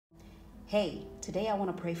Hey, today I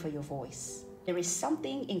want to pray for your voice. There is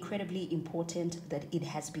something incredibly important that it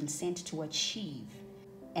has been sent to achieve.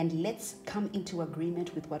 And let's come into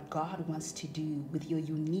agreement with what God wants to do with your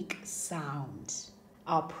unique sound.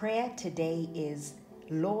 Our prayer today is,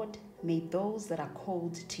 Lord, may those that are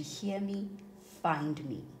called to hear me find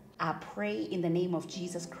me. I pray in the name of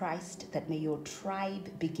Jesus Christ that may your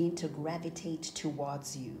tribe begin to gravitate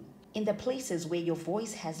towards you. In the places where your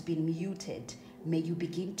voice has been muted, may you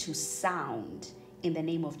begin to sound in the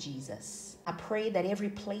name of Jesus. I pray that every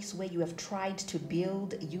place where you have tried to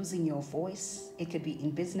build using your voice, it could be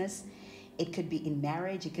in business, it could be in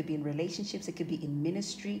marriage, it could be in relationships, it could be in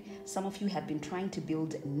ministry. Some of you have been trying to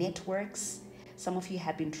build networks. Some of you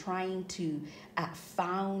have been trying to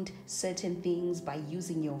found certain things by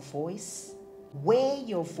using your voice. Where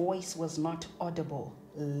your voice was not audible,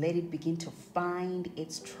 let it begin to find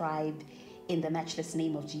its tribe in the matchless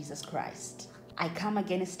name of Jesus Christ. I come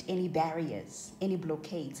against any barriers, any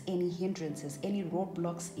blockades, any hindrances, any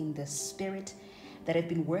roadblocks in the spirit that have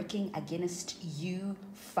been working against you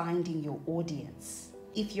finding your audience.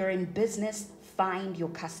 If you're in business, find your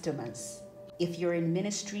customers. If you're in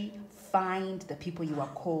ministry, find the people you are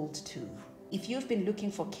called to. If you've been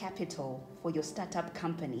looking for capital for your startup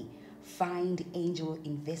company, find angel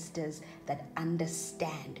investors that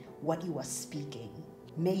understand what you are speaking.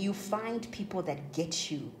 May you find people that get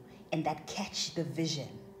you and that catch the vision.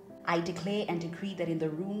 I declare and decree that in the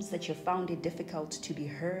rooms that you found it difficult to be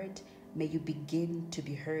heard, may you begin to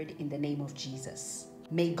be heard in the name of Jesus.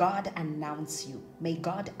 May God announce you. May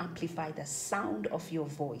God amplify the sound of your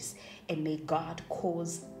voice. And may God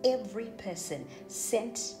cause every person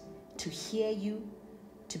sent to hear you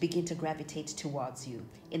to begin to gravitate towards you.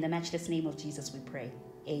 In the matchless name of Jesus we pray.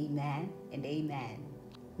 Amen and amen.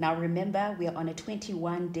 Now remember, we are on a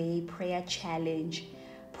 21-day prayer challenge,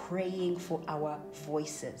 praying for our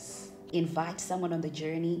voices. Invite someone on the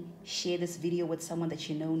journey. Share this video with someone that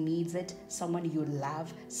you know needs it, someone you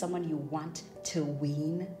love, someone you want to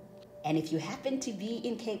win. And if you happen to be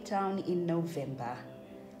in Cape Town in November,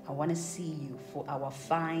 I want to see you for our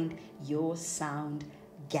Find Your Sound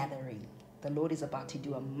gathering. The Lord is about to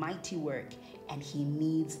do a mighty work and He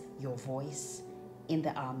needs your voice in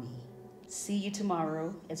the army. See you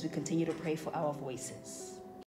tomorrow as we continue to pray for our voices.